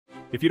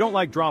If you don't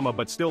like drama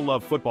but still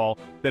love football,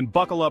 then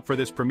buckle up for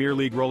this Premier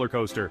League roller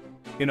coaster.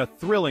 In a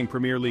thrilling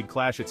Premier League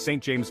clash at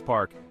St. James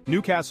Park,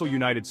 Newcastle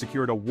United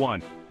secured a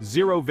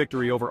 1-0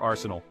 victory over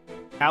Arsenal.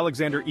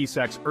 Alexander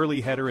Isak's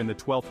early header in the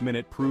 12th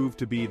minute proved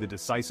to be the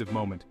decisive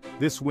moment.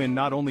 This win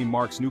not only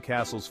marks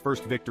Newcastle's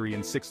first victory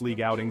in 6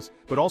 league outings,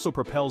 but also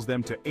propels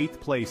them to 8th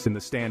place in the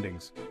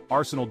standings.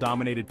 Arsenal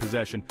dominated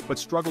possession, but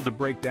struggled to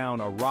break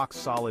down a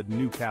rock-solid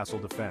Newcastle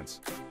defense.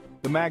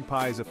 The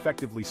Magpies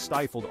effectively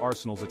stifled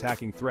Arsenal's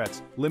attacking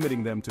threats,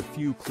 limiting them to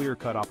few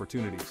clear-cut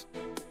opportunities.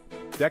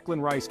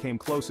 Declan Rice came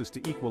closest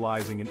to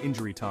equalizing in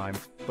injury time,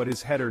 but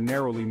his header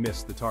narrowly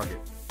missed the target.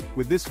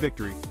 With this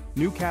victory,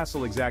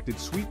 Newcastle exacted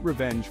sweet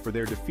revenge for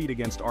their defeat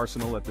against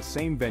Arsenal at the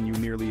same venue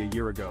nearly a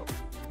year ago.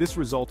 This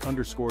result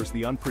underscores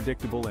the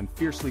unpredictable and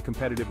fiercely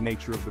competitive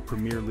nature of the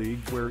Premier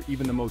League, where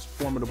even the most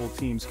formidable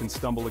teams can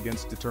stumble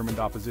against determined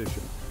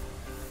opposition.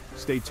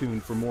 Stay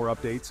tuned for more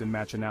updates and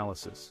match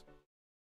analysis.